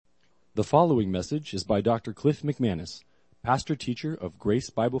The following message is by Dr. Cliff McManus, pastor-teacher of Grace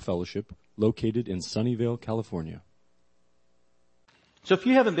Bible Fellowship, located in Sunnyvale, California. So if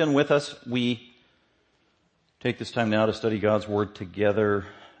you haven't been with us, we take this time now to study God's Word together.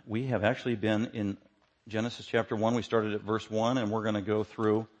 We have actually been in Genesis chapter 1. We started at verse 1, and we're going to go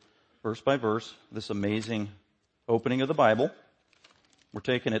through verse by verse this amazing opening of the Bible. We're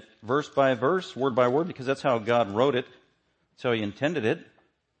taking it verse by verse, word by word, because that's how God wrote it. That's how He intended it.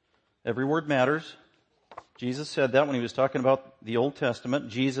 Every word matters. Jesus said that when He was talking about the Old Testament.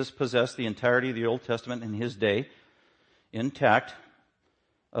 Jesus possessed the entirety of the Old Testament in His day, intact,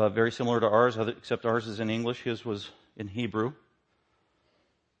 very similar to ours, except ours is in English, His was in Hebrew.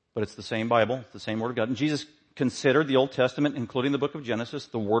 But it's the same Bible, it's the same Word of God. And Jesus considered the Old Testament, including the book of Genesis,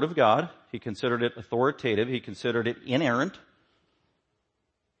 the Word of God. He considered it authoritative. He considered it inerrant.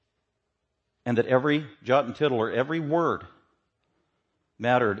 And that every jot and tittle, or every word,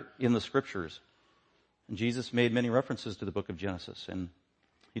 mattered in the Scriptures. And Jesus made many references to the book of Genesis, and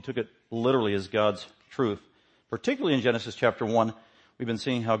He took it literally as God's truth. Particularly in Genesis chapter 1, we've been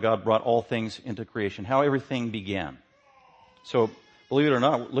seeing how God brought all things into creation, how everything began. So, believe it or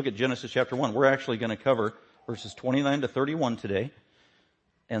not, look at Genesis chapter 1. We're actually going to cover verses 29 to 31 today.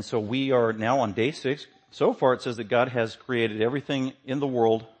 And so we are now on day 6. So far it says that God has created everything in the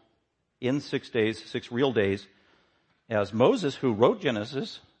world in 6 days, 6 real days. As Moses, who wrote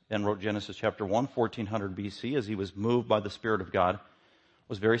Genesis, and wrote Genesis chapter 1, 1400 BC, as he was moved by the Spirit of God,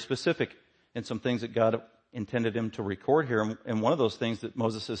 was very specific in some things that God intended him to record here. And one of those things that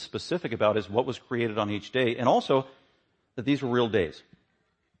Moses is specific about is what was created on each day, and also that these were real days.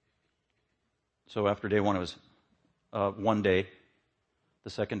 So after day 1, it was one day, the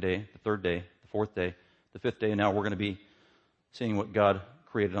second day, the third day, the fourth day, the fifth day, and now we're going to be seeing what God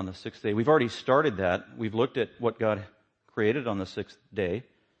created on the sixth day. We've already started that. We've looked at what God created on the sixth day.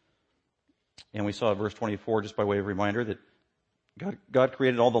 And we saw verse 24, just by way of reminder, that God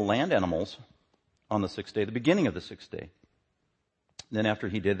created all the land animals on the sixth day, the beginning of the sixth day. Then after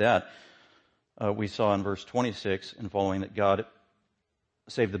He did that, we saw in verse 26 and following that God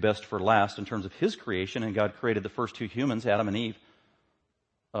saved the best for last in terms of His creation, and God created the first two humans, Adam and Eve,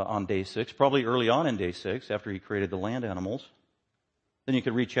 on day 6, probably early on in day 6, after He created the land animals. Then you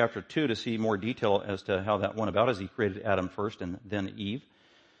could read chapter 2 to see more detail as to how that went about, as He created Adam first and then Eve.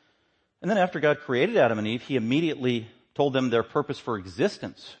 And then after God created Adam and Eve, He immediately told them their purpose for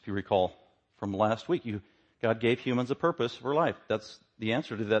existence. If you recall from last week, God gave humans a purpose for life. That's the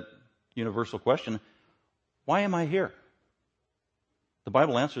answer to that universal question. Why am I here? The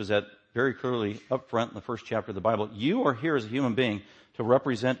Bible answers that very clearly up front in the first chapter of the Bible. You are here as a human being to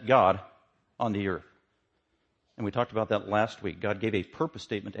represent God on the earth. And we talked about that last week. God gave a purpose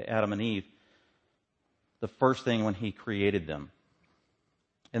statement to Adam and Eve the first thing when He created them.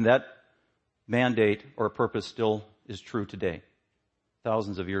 And that mandate or purpose still is true today.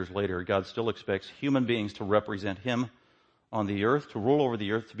 Thousands of years later, God still expects human beings to represent Him on the earth, to rule over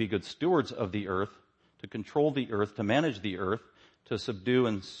the earth, to be good stewards of the earth, to control the earth, to manage the earth, to subdue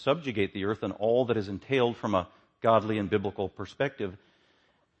and subjugate the earth and all that is entailed from a godly and biblical perspective.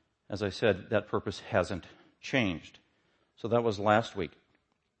 As I said, that purpose hasn't changed. So that was last week.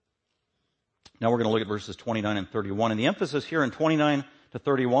 Now we're going to look at verses 29 and 31. And the emphasis here in 29 to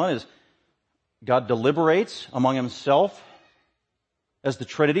 31 is God deliberates among Himself as the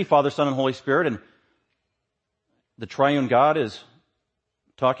Trinity, Father, Son, and Holy Spirit. And the triune God is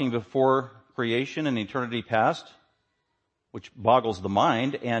talking before creation and eternity past, which boggles the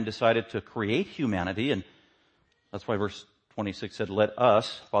mind, and decided to create humanity. And that's why verse 26 said, let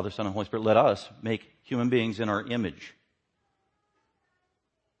us, Father, Son, and Holy Spirit, let us make human beings in our image.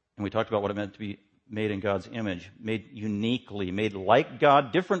 And we talked about what it meant to be made in God's image, made uniquely, made like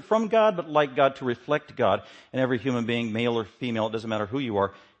God, different from God, but like God, to reflect God. And every human being, male or female, it doesn't matter who you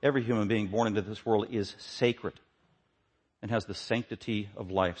are, every human being born into this world is sacred and has the sanctity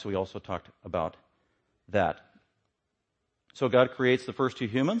of life. So we also talked about that. So God creates the first two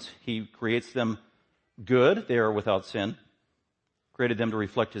humans. He creates them good. They are without sin. Created them to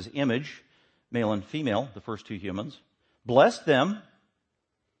reflect His image, male and female, the first two humans. Blessed them.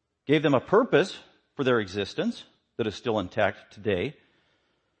 Gave them a purpose for their existence that is still intact today.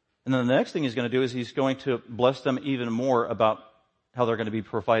 And then the next thing He's going to do is He's going to bless them even more about how they're going to be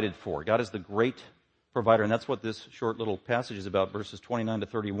provided for. God is the great provider, and that's what this short little passage is about, verses 29 to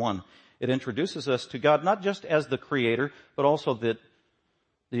 31. It introduces us to God not just as the Creator, but also the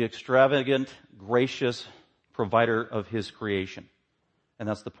extravagant, gracious provider of His creation. And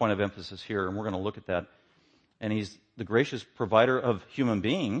that's the point of emphasis here, and we're going to look at that. And He's the gracious provider of human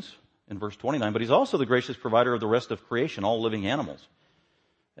beings in verse 29, but He's also the gracious provider of the rest of creation, all living animals.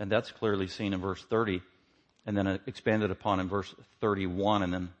 And that's clearly seen in verse 30 and then expanded upon in verse 31,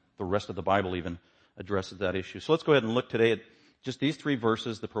 and then the rest of the Bible even addresses that issue. So let's go ahead and look today at just these 3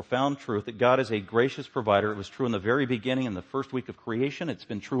 verses, the profound truth that God is a gracious provider. It was true in the very beginning, in the first week of creation. It's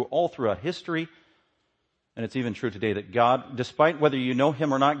been true all throughout history. And it's even true today that God, despite whether you know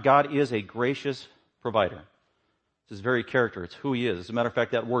Him or not, God is a gracious provider. It's His very character. It's who He is. As a matter of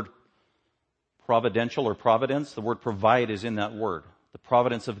fact, that word providential or providence, the word provide is in that word. The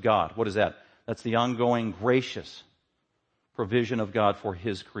providence of God. What is that? That's the ongoing gracious provision of God for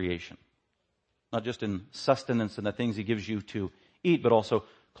His creation. Not just in sustenance and the things He gives you to eat, but also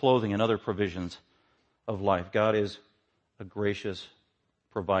clothing and other provisions of life. God is a gracious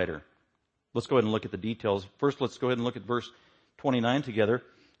provider. Let's go ahead and look at the details. First, let's go ahead and look at verse 29 together.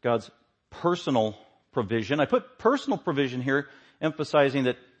 God's personal provision. I put personal provision here, emphasizing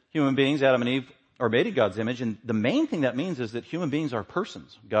that human beings, Adam and Eve, are made in God's image. And the main thing that means is that human beings are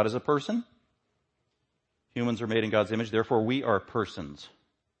persons. God is a person. Humans are made in God's image. Therefore, we are persons.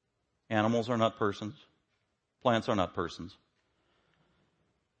 Animals are not persons. Plants are not persons.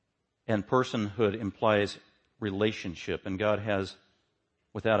 And personhood implies relationship. And God has,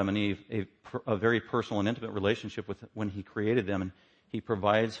 with Adam and Eve, a very personal and intimate relationship with when He created them. And He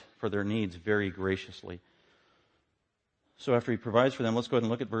provides for their needs very graciously. So after He provides for them, let's go ahead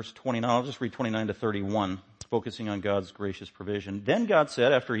and look at verse 29. I'll just read 29 to 31, focusing on God's gracious provision. Then God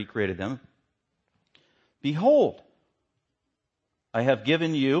said, after He created them, "Behold, I have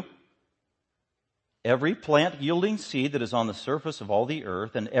given you every plant yielding seed that is on the surface of all the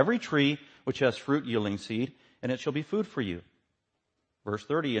earth, and every tree which has fruit yielding seed, and it shall be food for you." Verse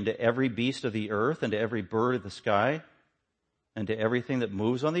 30, "And to every beast of the earth, and to every bird of the sky, and to everything that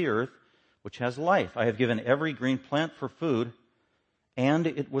moves on the earth, which has life, I have given every green plant for food." And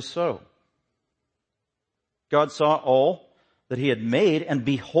it was so. God saw all that He had made, and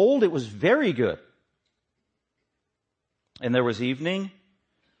behold, it was very good. And there was evening,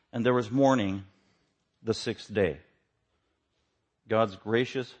 and there was morning, the 6th day. God's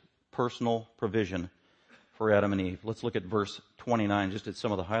gracious personal provision for Adam and Eve. Let's look at verse 29, just at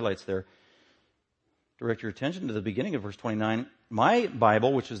some of the highlights there. Direct your attention to the beginning of verse 29. My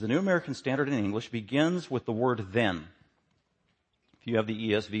Bible, which is the New American Standard in English, begins with the word then. If you have the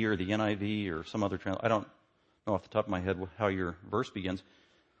ESV or the NIV or some other translation, I don't know off the top of my head how your verse begins,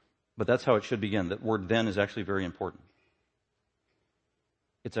 but that's how it should begin. That word then is actually very important.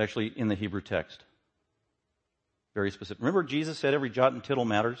 It's actually in the Hebrew text. Very specific. Remember Jesus said every jot and tittle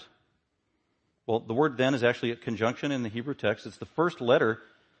matters? Well, the word then is actually a conjunction in the Hebrew text. It's the first letter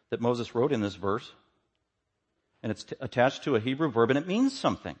that Moses wrote in this verse. And it's attached to a Hebrew verb, and it means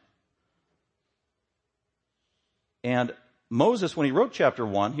something. And Moses, when he wrote chapter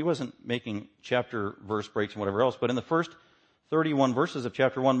 1, he wasn't making chapter verse breaks and whatever else, but in the first 31 verses of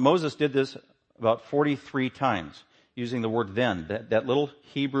chapter 1, Moses did this about 43 times, using the word then, that little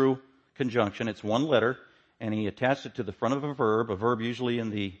Hebrew conjunction. It's one letter, and he attached it to the front of a verb usually in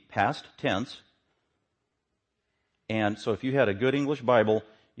the past tense. And so if you had a good English Bible,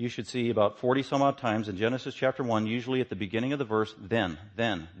 you should see about 40 some odd times in Genesis chapter 1, usually at the beginning of the verse, then.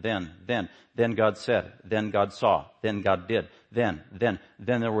 Then God said, then God saw, then God did, then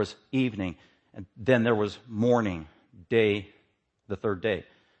there was evening, and then there was morning, day, the 3rd day.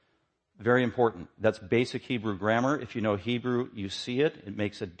 Very important. That's basic Hebrew grammar. If you know Hebrew, you see it. It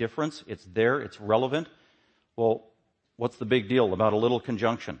makes a difference. It's there. It's relevant. Well, what's the big deal about a little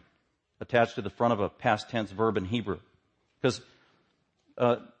conjunction attached to the front of a past tense verb in Hebrew? Because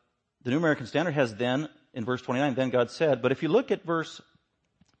the New American Standard has then, in verse 29, then God said. But if you look at verse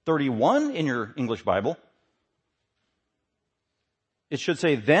 31 in your English Bible, it should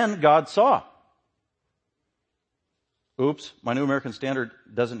say, then God saw. Oops, my New American Standard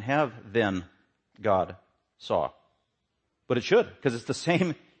doesn't have then God saw. But it should, because it's the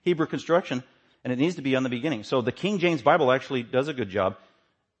same Hebrew construction, and it needs to be on the beginning. So the King James Bible actually does a good job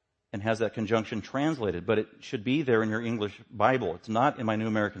and has that conjunction translated, but it should be there in your English Bible. It's not in my New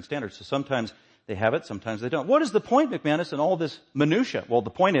American Standard. So sometimes they have it, sometimes they don't. What is the point, McManus, in all this minutia? Well,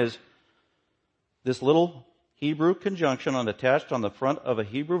 the point is this little Hebrew conjunction attached on the front of a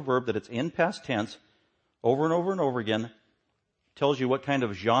Hebrew verb that it's in past tense over and over and over again tells you what kind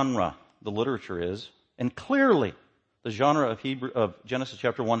of genre the literature is. And clearly the genre of Genesis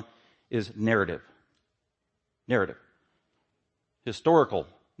chapter 1 is narrative. Narrative. Historical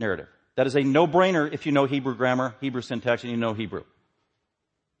narrative. That is a no-brainer if you know Hebrew grammar, Hebrew syntax, and you know Hebrew.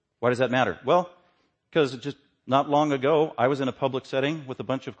 Why does that matter? Well, because just not long ago, I was in a public setting with a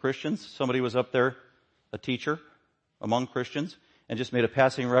bunch of Christians. Somebody was up there, a teacher among Christians, and just made a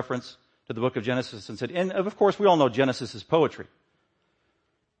passing reference to the book of Genesis and said, and of course we all know Genesis is poetry.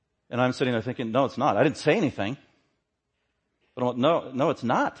 And I'm sitting there thinking, no, it's not. I didn't say anything. But no, it's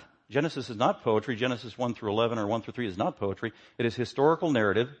not. Genesis is not poetry. Genesis 1 through 11 or 1 through 3 is not poetry. It is historical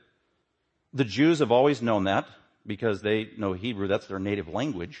narrative. The Jews have always known that because they know Hebrew. That's their native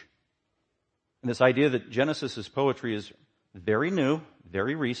language. And this idea that Genesis is poetry is very new,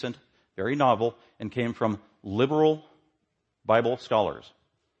 very recent, very novel, and came from liberal Bible scholars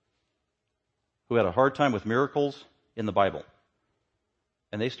who had a hard time with miracles in the Bible.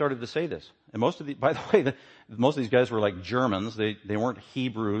 And they started to say this. And by the way, most of these guys were like Germans. They weren't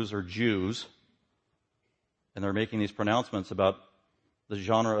Hebrews or Jews. And they're making these pronouncements about the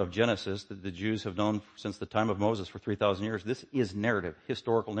genre of Genesis that the Jews have known since the time of Moses for 3,000 years. This is narrative,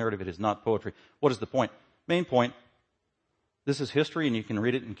 historical narrative. It is not poetry. What is the point? Main point, this is history and you can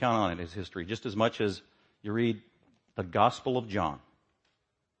read it and count on it as history, just as much as you read the Gospel of John.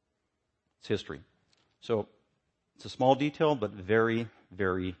 It's history. So it's a small detail, but very,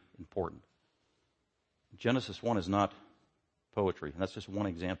 very important. Genesis 1 is not poetry. And that's just one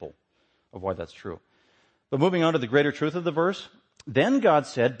example of why that's true. But moving on to the greater truth of the verse, then God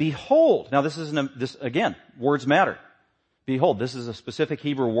said, behold. Now this again, words matter. Behold, this is a specific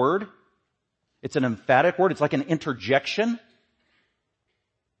Hebrew word. It's an emphatic word. It's like an interjection.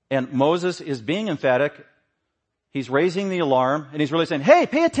 And Moses is being emphatic. He's raising the alarm and he's really saying, hey,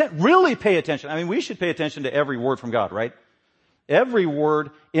 really pay attention. I mean, we should pay attention to every word from God, right? Every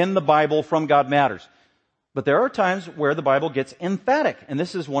word in the Bible from God matters. But there are times where the Bible gets emphatic, and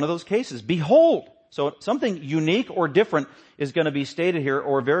this is one of those cases. Behold. So something unique or different is going to be stated here,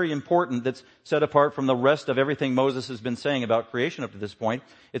 or very important, that's set apart from the rest of everything Moses has been saying about creation up to this point.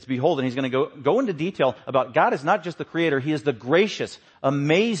 It's behold, and he's going to go into detail about God is not just the creator, he is the gracious,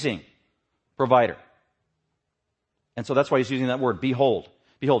 amazing provider. And so that's why he's using that word, behold.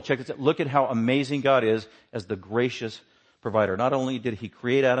 Behold, check this out. Look at how amazing God is as the gracious provider. Not only did he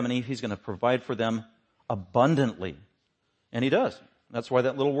create Adam and Eve, he's going to provide for them abundantly. And he does. That's why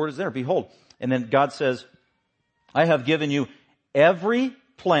that little word is there, behold. And then God says, I have given you every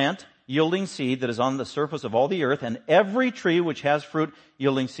plant yielding seed that is on the surface of all the earth, and every tree which has fruit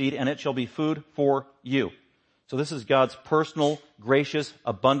yielding seed, and it shall be food for you. So this is God's personal, gracious,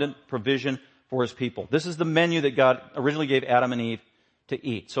 abundant provision for his people. This is the menu that God originally gave Adam and Eve to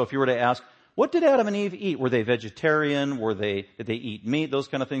eat. So if you were to ask, what did Adam and Eve eat? Were they vegetarian? Did they eat meat? Those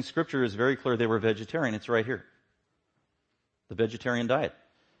kind of things. Scripture is very clear they were vegetarian. It's right here. The vegetarian diet.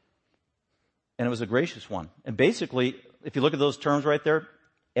 And it was a gracious one. And basically, if you look at those terms right there,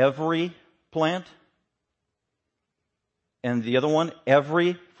 every plant, and the other one,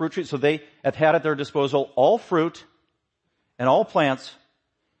 every fruit tree. So they have had at their disposal all fruit and all plants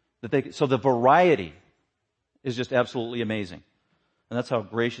so the variety is just absolutely amazing. And that's how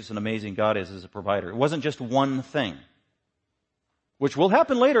gracious and amazing God is as a provider. It wasn't just one thing, which will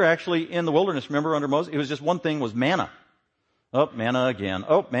happen later actually in the wilderness. Remember under Moses, it was just one thing, was manna. Oh, manna again.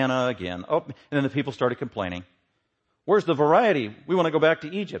 Oh, manna again. Oh, and then the people started complaining. Where's the variety? We want to go back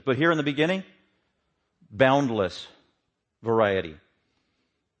to Egypt. But here in the beginning, boundless variety.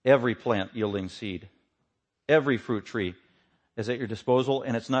 Every plant yielding seed. Every fruit tree is at your disposal.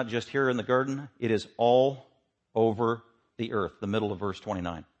 And it's not just here in the garden. It is all over the earth. The middle of verse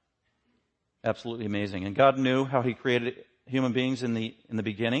 29. Absolutely amazing. And God knew how he created human beings in the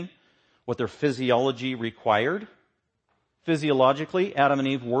beginning. What their physiology required. Physiologically, Adam and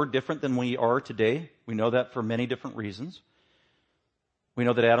Eve were different than we are today. We know that for many different reasons. We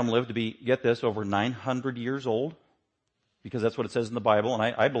know that Adam lived to be, get this, over 900 years old, because that's what it says in the Bible, and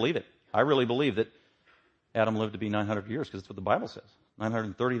I believe it. I really believe that Adam lived to be 900 years, because that's what the Bible says.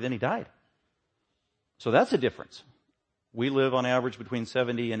 930, then he died. So that's a difference. We live on average between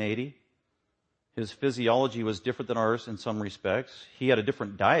 70 and 80. His physiology was different than ours in some respects. He had a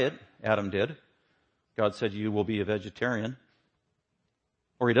different diet, Adam did. God said, you will be a vegetarian.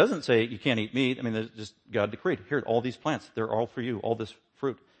 Or he doesn't say you can't eat meat. I mean, there's just God decreed. Here, all these plants, they're all for you. All this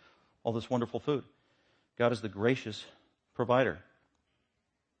fruit, all this wonderful food. God is the gracious provider.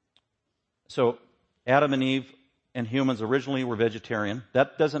 So Adam and Eve and humans originally were vegetarian.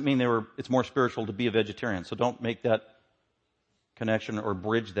 That doesn't mean it's more spiritual to be a vegetarian. So don't make that connection or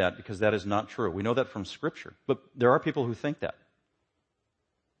bridge that, because that is not true. We know that from Scripture. But there are people who think that.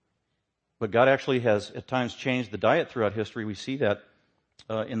 But God actually has at times changed the diet throughout history. We see that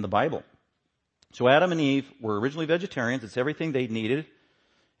in the Bible. So Adam and Eve were originally vegetarians. It's everything they needed.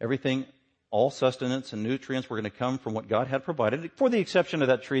 Everything, all sustenance and nutrients were going to come from what God had provided, for the exception of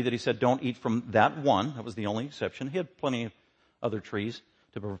that tree that he said, don't eat from that one. That was the only exception. He had plenty of other trees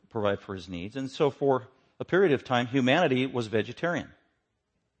to provide for his needs. And so for a period of time, humanity was vegetarian.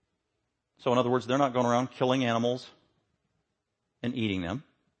 So in other words, they're not going around killing animals and eating them.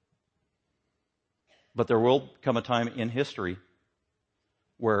 But there will come a time in history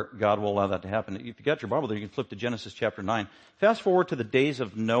where God will allow that to happen. If you got your Bible there, you can flip to Genesis chapter 9. Fast forward to the days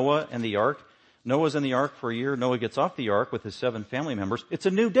of Noah and the ark. Noah's in the ark for a year. Noah gets off the ark with his 7 family members. It's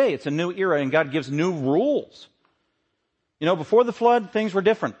a new day. It's a new era, and God gives new rules. You know, before the flood, things were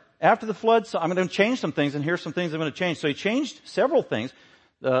different. After the flood, so I'm going to change some things, and here's some things I'm going to change. So he changed several things.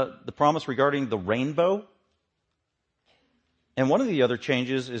 The promise regarding the rainbow. And one of the other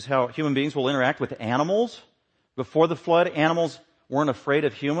changes is how human beings will interact with animals. Before the flood, animals weren't afraid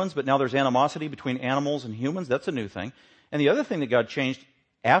of humans, but now there's animosity between animals and humans. That's a new thing. And the other thing that God changed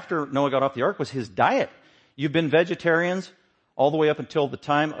after Noah got off the ark was his diet. You've been vegetarians all the way up until the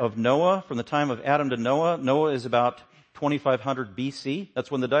time of Noah. From the time of Adam to Noah, Noah is about 2500 BC. That's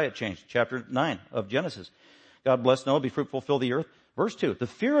when the diet changed. Chapter 9 of Genesis. God blessed Noah, be fruitful, fill the earth. Verse 2, the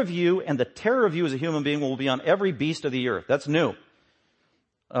fear of you and the terror of you as a human being will be on every beast of the earth. That's new.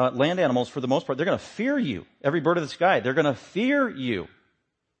 Land animals, for the most part, they're going to fear you. Every bird of the sky, they're going to fear you.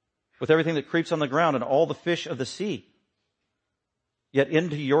 With everything that creeps on the ground and all the fish of the sea. Yet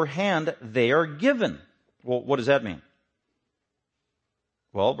into your hand they are given. Well, what does that mean?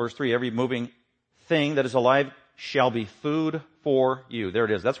 Well, verse 3, every moving thing that is alive shall be food for you. There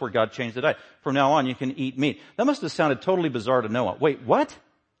it is. That's where God changed the diet. From now on, you can eat meat. That must have sounded totally bizarre to Noah. Wait, what?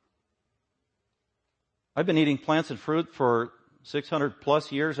 I've been eating plants and fruit for 600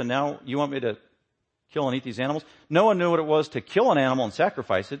 plus years, and now you want me to kill and eat these animals? Noah knew what it was to kill an animal and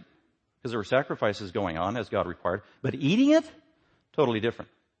sacrifice it, because there were sacrifices going on as God required. But eating it? Totally different.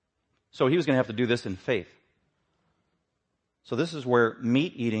 So he was going to have to do this in faith. So this is where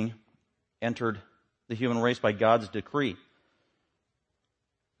meat eating entered the human race by God's decree.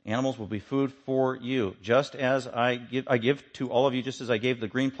 Animals will be food for you, just as I give to all of you, just as I gave the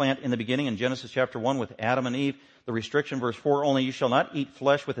green plant in the beginning in Genesis chapter 1 with Adam and Eve. The restriction, verse 4, only you shall not eat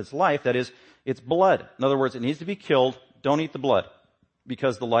flesh with its life, that is, its blood. In other words, it needs to be killed. Don't eat the blood,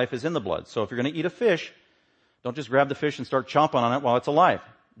 because the life is in the blood. So if you're going to eat a fish, don't just grab the fish and start chomping on it while it's alive.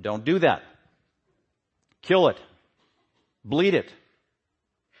 Don't do that. Kill it. Bleed it.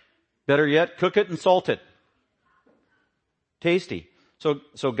 Better yet, cook it and salt it. Tasty.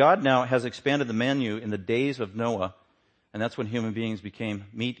 So God now has expanded the menu in the days of Noah, and that's when human beings became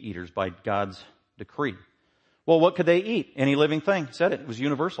meat eaters by God's decree. Well, what could they eat? Any living thing. Said it. It was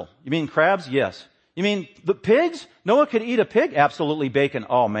universal. You mean crabs? Yes. You mean the pigs? Noah could eat a pig? Absolutely. Bacon.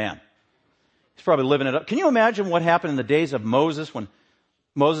 Oh man. He's probably living it up. Can you imagine what happened in the days of Moses when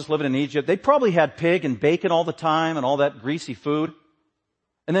Moses lived in Egypt? They probably had pig and bacon all the time and all that greasy food.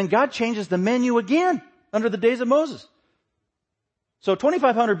 And then God changes the menu again under the days of Moses. So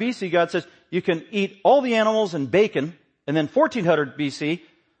 2500 BC, God says, you can eat all the animals and bacon. And then 1400 BC,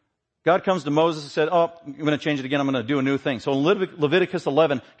 God comes to Moses and said, oh, I'm going to change it again. I'm going to do a new thing. So in Leviticus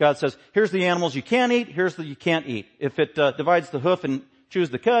 11, God says, here's the animals you can eat. Here's the you can't eat. If it divides the hoof and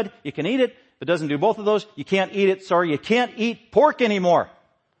chews the cud, you can eat it. If it doesn't do both of those, you can't eat it. Sorry, you can't eat pork anymore.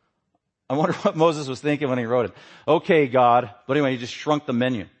 I wonder what Moses was thinking when he wrote it. Okay, God. But anyway, he just shrunk the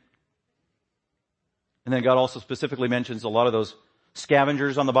menu. And then God also specifically mentions a lot of those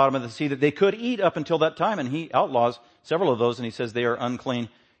scavengers on the bottom of the sea that they could eat up until that time. And he outlaws several of those, and he says they are unclean.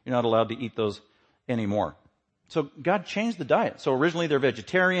 You're not allowed to eat those anymore. So God changed the diet. So originally they're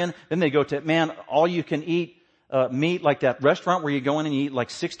vegetarian. Then they go to, man, all you can eat meat, like that restaurant where you go in and you eat like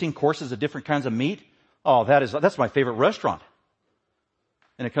 16 courses of different kinds of meat. Oh, that's my favorite restaurant.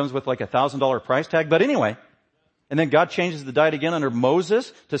 And it comes with like $1,000 price tag. But anyway, and then God changes the diet again under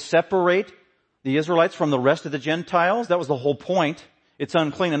Moses to separate the Israelites from the rest of the Gentiles. That was the whole point. It's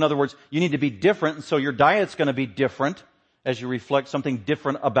unclean. In other words, you need to be different, and so your diet's going to be different as you reflect something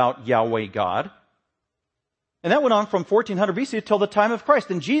different about Yahweh God. And that went on from 1400 BC until the time of Christ.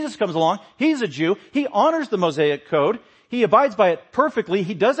 Then Jesus comes along. He's a Jew. He honors the Mosaic code. He abides by it perfectly.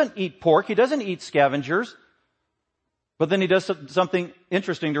 He doesn't eat pork. He doesn't eat scavengers. But then he does something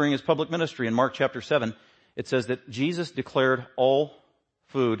interesting during his public ministry. In Mark chapter 7, it says that Jesus declared all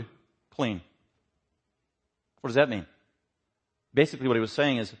food clean. What does that mean? Basically what he was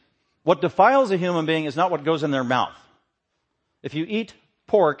saying is, what defiles a human being is not what goes in their mouth. If you eat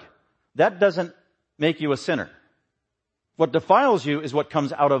pork, that doesn't make you a sinner. What defiles you is what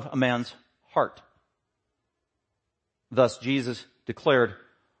comes out of a man's heart. Thus, Jesus declared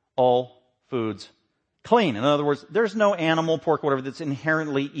all foods clean. In other words, there's no animal, pork, whatever, that's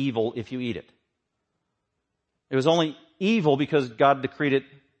inherently evil if you eat it. It was only evil because God decreed it.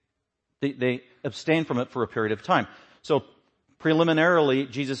 They abstained from it for a period of time. So preliminarily,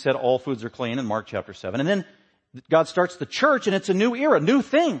 Jesus said all foods are clean in Mark chapter 7. And then God starts the church, and it's a new era, new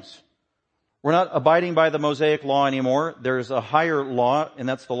things. We're not abiding by the Mosaic law anymore. There's a higher law, and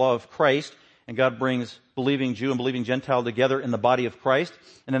that's the law of Christ. And God brings believing Jew and believing Gentile together in the body of Christ.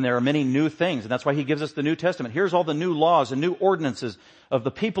 And then there are many new things. And that's why he gives us the New Testament. Here's all the new laws and new ordinances of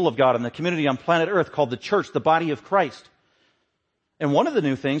the people of God and the community on planet Earth called the church, the body of Christ. And one of the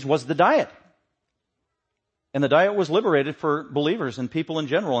new things was the diet. And the diet was liberated for believers and people in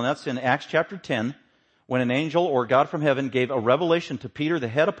general. And that's in Acts chapter 10, when an angel or God from heaven gave a revelation to Peter, the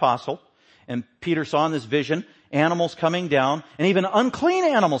head apostle. And Peter saw in this vision animals coming down, and even unclean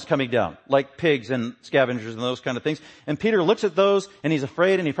animals coming down, like pigs and scavengers and those kind of things. And Peter looks at those, and he's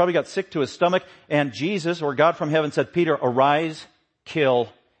afraid, and he probably got sick to his stomach. And Jesus, or God from heaven, said, Peter, arise, kill,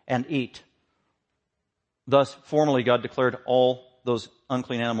 and eat. Thus, formally, God declared all those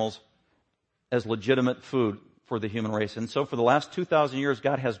unclean animals as legitimate food for the human race. And so for the last 2,000 years,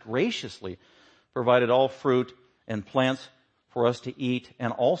 God has graciously provided all fruit and plants for us to eat,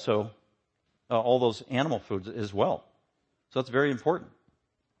 and also all those animal foods as well. So that's very important.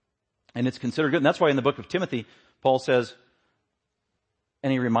 And it's considered good. And that's why in the book of Timothy, Paul says,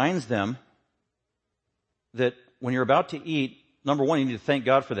 and he reminds them that when you're about to eat, number one, you need to thank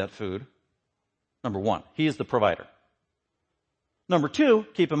God for that food. Number one, he is the provider. Number two,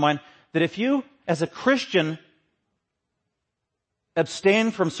 keep in mind that if you, as a Christian,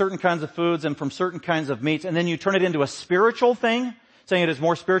 abstain from certain kinds of foods and from certain kinds of meats, and then you turn it into a spiritual thing, saying it is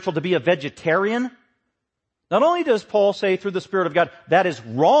more spiritual to be a vegetarian, not only does Paul say through the Spirit of God, that is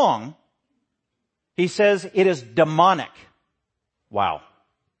wrong, he says it is demonic. Wow.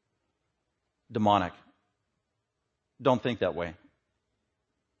 Demonic. Don't think that way.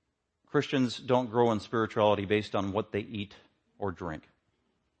 Christians don't grow in spirituality based on what they eat or drink.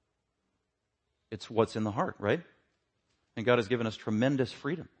 It's what's in the heart, right? And God has given us tremendous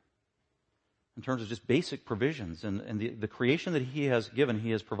freedom in terms of just basic provisions. And the creation that he has given,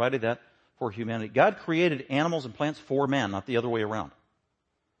 he has provided that for humanity. God created animals and plants for man, not the other way around.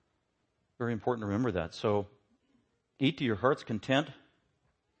 Very important to remember that. So eat to your heart's content.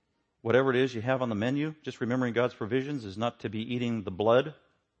 Whatever it is you have on the menu, just remembering God's provisions is not to be eating the blood,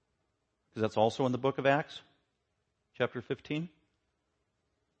 because that's also in the book of Acts, chapter 15.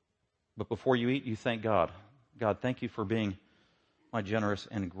 But before you eat, you thank God. God, thank you for being my generous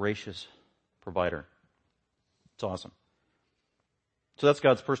and gracious provider. It's awesome. So that's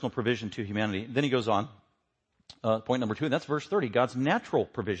God's personal provision to humanity. Then he goes on, point number 2, and that's verse 30, God's natural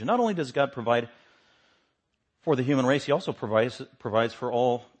provision. Not only does God provide for the human race, he also provides for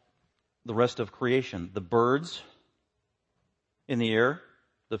all the rest of creation. The birds in the air,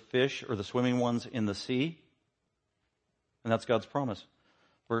 the fish or the swimming ones in the sea. And that's God's promise.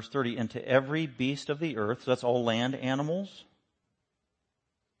 Verse 30, and to every beast of the earth, so that's all land animals,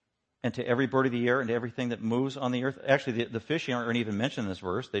 and to every bird of the air and to everything that moves on the earth. Actually, the fish aren't even mentioned in this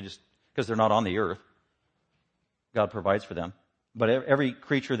verse. They just, because they're not on the earth. God provides for them. But every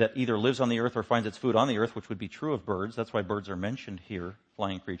creature that either lives on the earth or finds its food on the earth, which would be true of birds, that's why birds are mentioned here,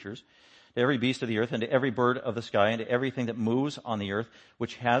 flying creatures. To every beast of the earth and to every bird of the sky and to everything that moves on the earth,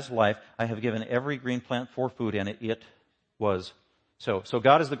 which has life, I have given every green plant for food, and it was so. So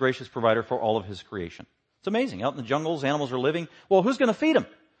God is the gracious provider for all of his creation. It's amazing. Out in the jungles, animals are living. Well, who's going to feed them?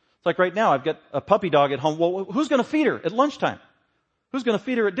 It's like right now, I've got a puppy dog at home. Well, who's going to feed her at lunchtime? Who's going to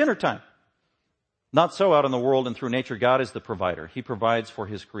feed her at dinner time? Not so out in the world and through nature. God is the provider. He provides for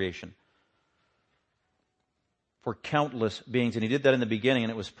his creation. For countless beings. And he did that in the beginning, and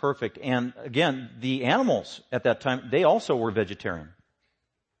it was perfect. And again, the animals at that time, they also were vegetarian.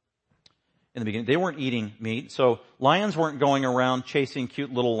 In the beginning, they weren't eating meat. So lions weren't going around chasing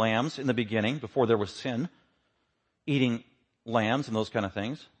cute little lambs in the beginning, before there was sin, eating lambs and those kind of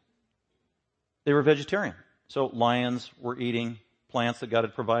things. They were vegetarian. So lions were eating plants that God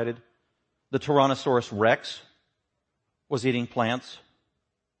had provided. The Tyrannosaurus Rex was eating plants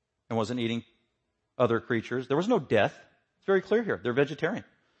and wasn't eating other creatures. There was no death. It's very clear here. They're vegetarian.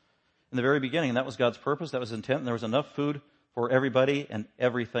 In the very beginning, and that was God's purpose, that was his intent, and there was enough food for everybody and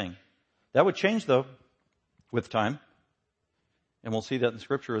everything. That would change, though, with time. And we'll see that in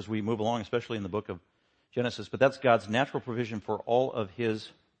Scripture as we move along, especially in the book of Genesis. But that's God's natural provision for all of his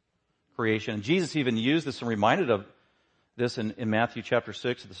creation. And Jesus even used this and reminded of this in Matthew chapter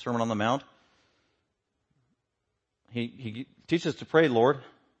 6 at the Sermon on the Mount. He teaches us to pray, Lord.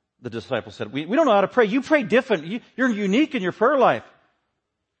 The disciples said, we don't know how to pray. You pray different. You're unique in your prayer life.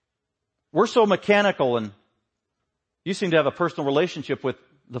 We're so mechanical, and you seem to have a personal relationship with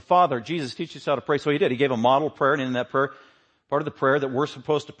the Father. Jesus teaches us how to pray. So he did. He gave a model prayer, and in that prayer, part of the prayer that we're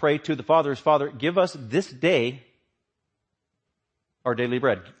supposed to pray to the Father is, Father, give us this day our daily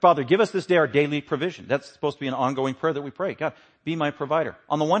bread. Father, give us this day our daily provision. That's supposed to be an ongoing prayer that we pray. God, be my provider.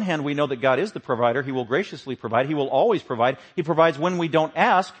 On the one hand, we know that God is the provider. He will graciously provide. He will always provide. He provides when we don't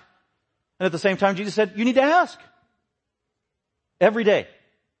ask. And at the same time, Jesus said, you need to ask. Every day.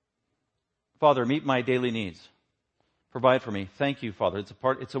 Father, meet my daily needs. Provide for me. Thank you, Father.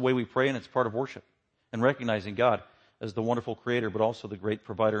 It's a way we pray, and it's part of worship. And recognizing God as the wonderful creator, but also the great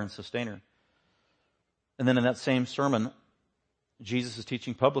provider and sustainer. And then in that same sermon, Jesus is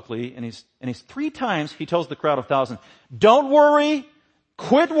teaching publicly, and he's 3 times, he tells the crowd of thousands, don't worry,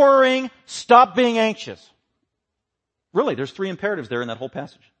 quit worrying, stop being anxious. Really, there's 3 imperatives there in that whole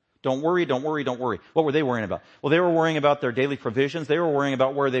passage. Don't worry, don't worry, don't worry. What were they worrying about? Well, they were worrying about their daily provisions. They were worrying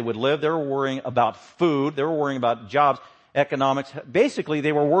about where they would live. They were worrying about food. They were worrying about jobs, economics. Basically,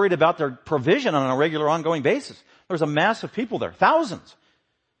 they were worried about their provision on a regular, ongoing basis. There was a mass of people there, thousands.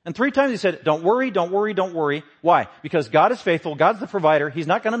 And 3 times he said, don't worry, don't worry, don't worry. Why? Because God is faithful. God's the provider. He's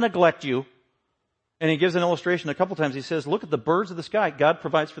not going to neglect you. And he gives an illustration a couple times. He says, look at the birds of the sky. God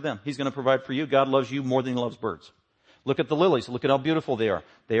provides for them. He's going to provide for you. God loves you more than he loves birds. Look at the lilies. Look at how beautiful they are.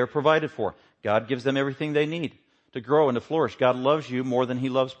 They are provided for. God gives them everything they need to grow and to flourish. God loves you more than he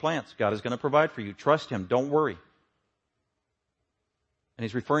loves plants. God is going to provide for you. Trust him. Don't worry. And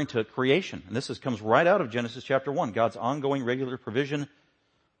he's referring to creation. And this comes right out of Genesis chapter 1. God's ongoing regular provision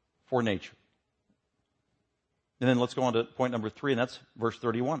for nature. And then let's go on to point number 3, and that's verse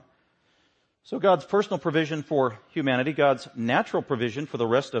 31. So God's personal provision for humanity, God's natural provision for the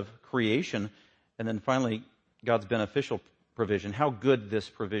rest of creation, and then finally God's beneficial provision, how good this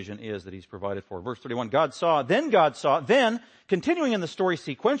provision is that he's provided for. Verse 31, God saw, then, continuing in the story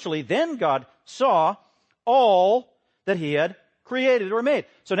sequentially, then God saw all that he had created or made.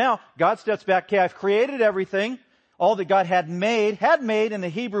 So now God steps back, okay, I've created everything. All that God had made in the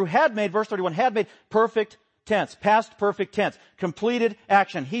Hebrew, verse 31, had made, perfect tense, past perfect tense, completed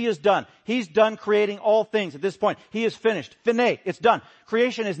action. He is done. He's done creating all things at this point. He is finished. Fine. It's done.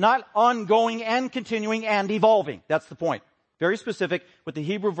 Creation is not ongoing and continuing and evolving. That's the point. Very specific with the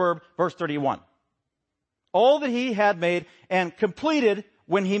Hebrew verb, verse 31. All that he had made and completed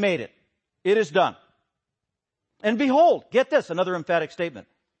when he made it. It is done. And behold, get this, another emphatic statement.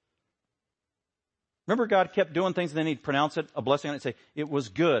 Remember, God kept doing things and then he'd pronounce it, a blessing on it, and say, it was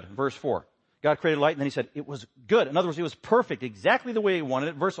good, verse 4. God created light and then he said, it was good. In other words, it was perfect, exactly the way he wanted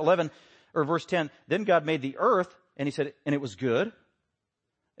it. Verse 11, or verse 10, then God made the earth and he said, and it was good.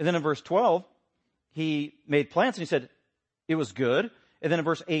 And then in verse 12, he made plants and he said, it was good. And then in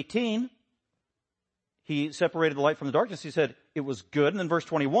verse 18, he separated the light from the darkness. He said, it was good. And then verse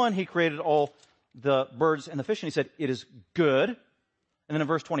 21, he created all the birds and the fish and he said, it is good. And then in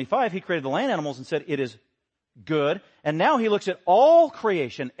verse 25, he created the land animals and said, it is good. And now he looks at all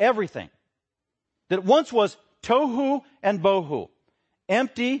creation, everything that once was tohu and bohu,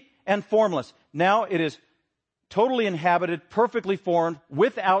 empty and formless. Now it is totally inhabited, perfectly formed,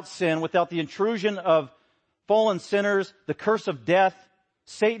 without sin, without the intrusion of fallen sinners, the curse of death,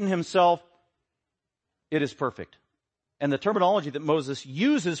 Satan himself. It is perfect. And the terminology that Moses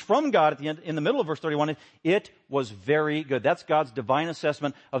uses from God at the end, in the middle of verse 31, it was very good. That's God's divine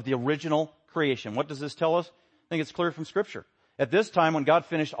assessment of the original creation. What does this tell us? I think it's clear from Scripture. At this time, when God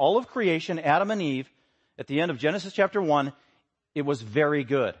finished all of creation, Adam and Eve, at the end of Genesis chapter 1, it was very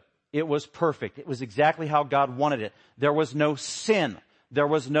good. It was perfect. It was exactly how God wanted it. There was no sin. There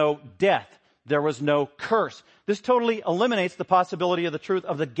was no death. There was no curse. This totally eliminates the possibility of the truth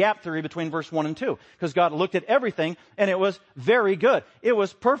of the gap theory between verse 1 and 2. Because God looked at everything and it was very good. It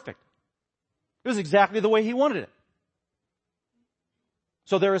was perfect. It was exactly the way he wanted it.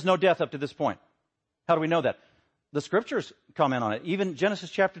 So there is no death up to this point. How do we know that? The Scriptures comment on it. Even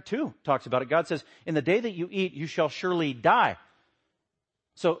Genesis chapter 2 talks about it. God says, in the day that you eat, you shall surely die.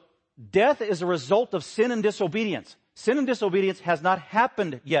 So death is a result of sin and disobedience. Sin and disobedience has not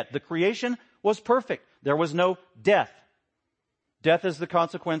happened yet. The creation was perfect. There was no death. Death is the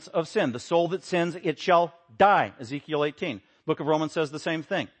consequence of sin. The soul that sins, it shall die. Ezekiel 18. Book of Romans says the same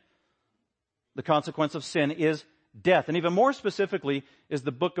thing. The consequence of sin is death. And even more specifically is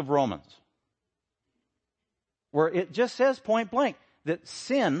the book of Romans, where it just says point blank that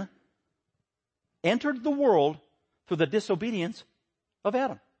sin entered the world through the disobedience of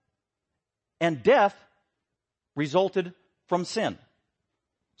Adam. And death resulted from sin.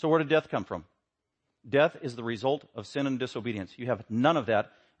 So where did death come from? Death is the result of sin and disobedience. You have none of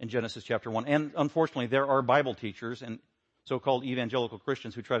that in Genesis chapter 1. And unfortunately, there are Bible teachers and so-called evangelical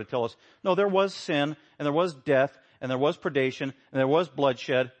Christians who try to tell us, no, there was sin, and there was death, and there was predation, and there was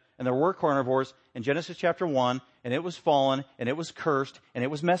bloodshed, and there were carnivores in Genesis chapter 1, and it was fallen, and it was cursed, and it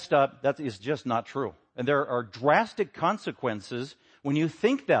was messed up. That is just not true. And there are drastic consequences when you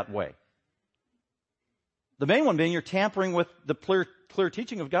think that way. The main one being you're tampering with the clear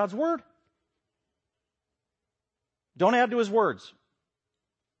teaching of God's Word. Don't add to His words.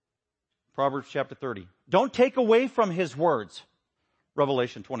 Proverbs chapter 30. Don't take away from his words.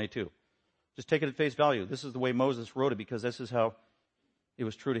 Revelation 22. Just take it at face value. This is the way Moses wrote it because this is how it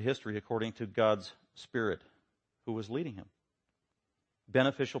was true to history according to God's Spirit who was leading him.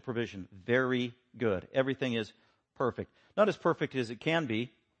 Beneficial provision. Very good. Everything is perfect. Not as perfect as it can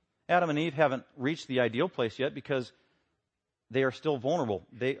be. Adam and Eve haven't reached the ideal place yet because they are still vulnerable.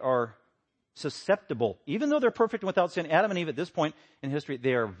 They are susceptible. Even though they're perfect and without sin, Adam and Eve at this point in history,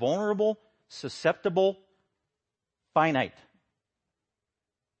 they are vulnerable, susceptible, finite.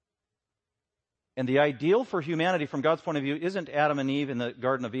 And the ideal for humanity from God's point of view isn't Adam and Eve in the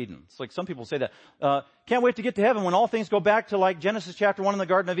Garden of Eden. It's like some people say that. Can't wait to get to heaven when all things go back to like Genesis chapter 1 in the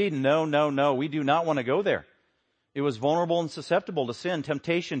Garden of Eden. No. We do not want to go there. It was vulnerable and susceptible to sin,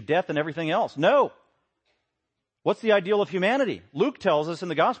 temptation, death, and everything else. No. What's the ideal of humanity? Luke tells us in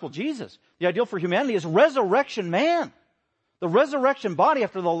the gospel, Jesus, the ideal for humanity is resurrection man. The resurrection body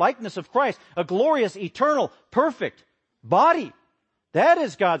after the likeness of Christ. A glorious, eternal, perfect body. That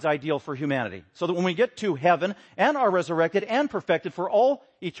is God's ideal for humanity. So that when we get to heaven and are resurrected and perfected for all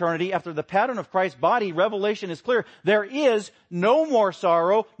eternity after the pattern of Christ's body, Revelation is clear. There is no more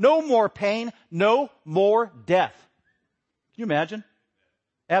sorrow, no more pain, no more death. Can you imagine?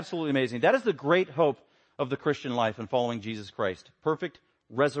 Absolutely amazing. That is the great hope of the Christian life and following Jesus Christ. Perfect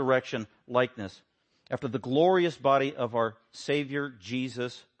resurrection likeness after the glorious body of our Savior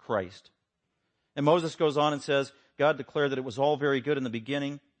Jesus Christ. And Moses goes on and says, God declared that it was all very good in the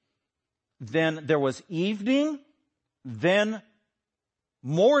beginning. Then there was evening, then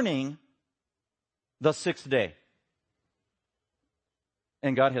morning, the sixth day.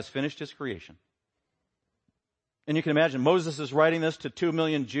 And God has finished his creation. And you can imagine Moses is writing this to 2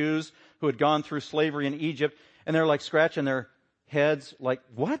 million Jews who had gone through slavery in Egypt, and they're like scratching their heads like,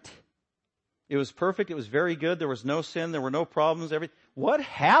 what? It was perfect. It was very good. There was no sin. There were no problems. What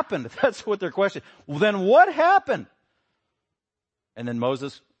happened? That's what their question. Well, then what happened? And then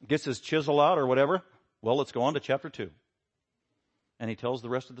Moses gets his chisel out or whatever. Well, let's go on to chapter 2. And he tells the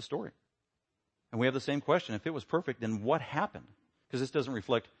rest of the story. And we have the same question. If it was perfect, then what happened? Because this doesn't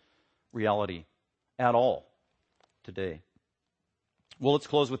reflect reality at all today. Well, let's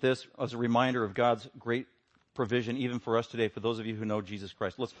close with this as a reminder of God's great provision even for us today, for those of you who know Jesus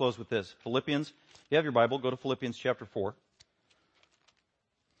Christ. Let's close with this. Philippians, if you have your Bible, go to Philippians chapter 4.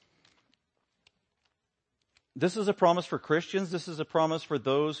 This is a promise for Christians. This is a promise for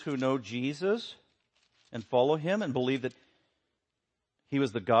those who know Jesus and follow him and believe that he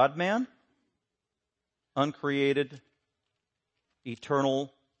was the God-man, uncreated,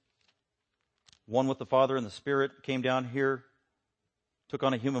 eternal, one with the Father and the Spirit, came down here, took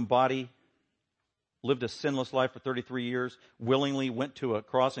on a human body, lived a sinless life for 33 years, willingly went to a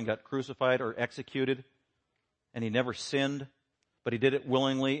cross and got crucified or executed, and he never sinned, but he did it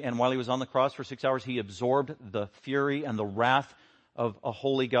willingly, and while he was on the cross for 6 hours, he absorbed the fury and the wrath of a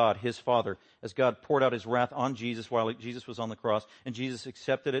holy God, his Father, as God poured out his wrath on Jesus while Jesus was on the cross, and Jesus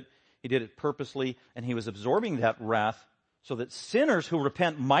accepted it. He did it purposely, and he was absorbing that wrath so that sinners who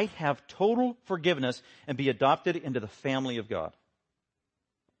repent might have total forgiveness and be adopted into the family of God.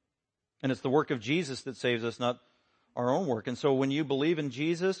 And it's the work of Jesus that saves us, not our own work. And so when you believe in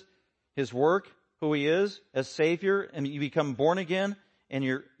Jesus, his work, who he is as Savior, and you become born again, and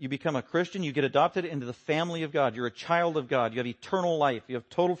you become a Christian, you get adopted into the family of God. You're a child of God. You have eternal life. You have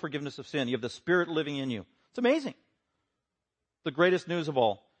total forgiveness of sin. You have the Spirit living in you. It's amazing. The greatest news of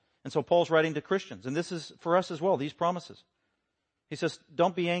all. And so Paul's writing to Christians, and this is for us as well, these promises. He says,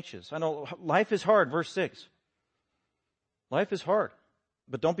 don't be anxious. I know life is hard, verse 6. Life is hard.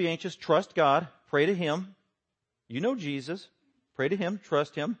 But don't be anxious. Trust God. Pray to him. You know Jesus. Pray to him.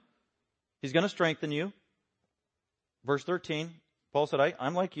 Trust him. He's going to strengthen you. Verse 13, Paul said,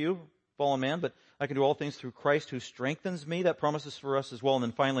 I'm like you, fallen man, but I can do all things through Christ who strengthens me. That promises for us as well. And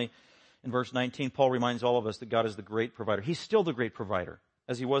then finally, in verse 19, Paul reminds all of us that God is the great provider. He's still the great provider,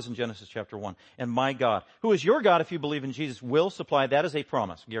 as he was in Genesis chapter 1. And my God, who is your God if you believe in Jesus, will supply. That is a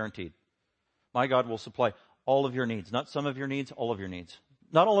promise, guaranteed. My God will supply all of your needs. Not some of your needs, all of your needs.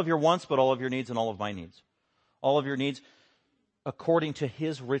 Not all of your wants, but all of your needs and all of my needs. All of your needs according to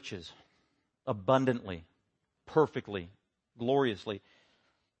his riches, abundantly, perfectly, gloriously,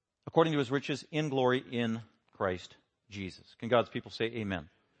 according to his riches in glory in Christ Jesus. Can God's people say amen?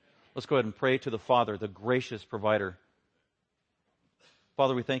 Let's go ahead and pray to the Father, the gracious provider.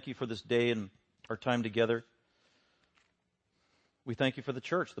 Father, we thank you for this day and our time together. We thank you for the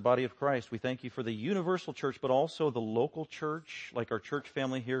church, the body of Christ. We thank you for the universal church, but also the local church, like our church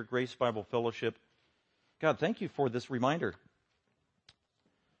family here, Grace Bible Fellowship. God, thank you for this reminder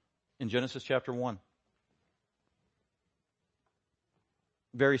in Genesis chapter 1.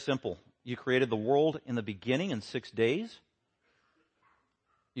 Very simple. You created the world in the beginning in 6 days.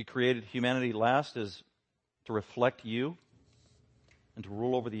 You created humanity last as to reflect you and to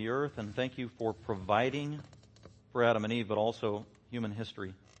rule over the earth. And thank you for providing for Adam and Eve, but also human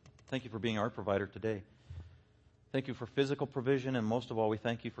history. Thank you for being our provider today. Thank you for physical provision, and most of all, we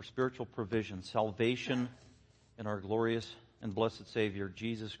thank you for spiritual provision, salvation in our glorious and blessed Savior,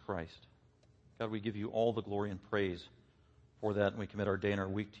 Jesus Christ. God, we give you all the glory and praise for that, and we commit our day and our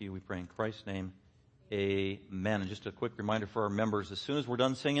week to you. We pray in Christ's name, amen. And just a quick reminder for our members, as soon as we're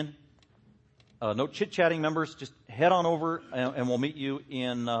done singing, no chit-chatting, members, just head on over, and we'll meet you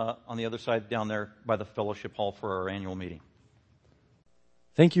in on the other side down there by the fellowship hall for our annual meeting.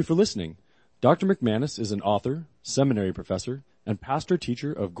 Thank you for listening. Dr. McManus is an author, seminary professor, and pastor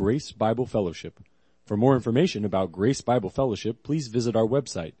teacher of Grace Bible Fellowship. For more information about Grace Bible Fellowship, please visit our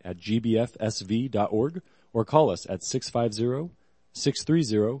website at gbfsv.org or call us at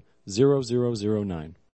 650-630-0009.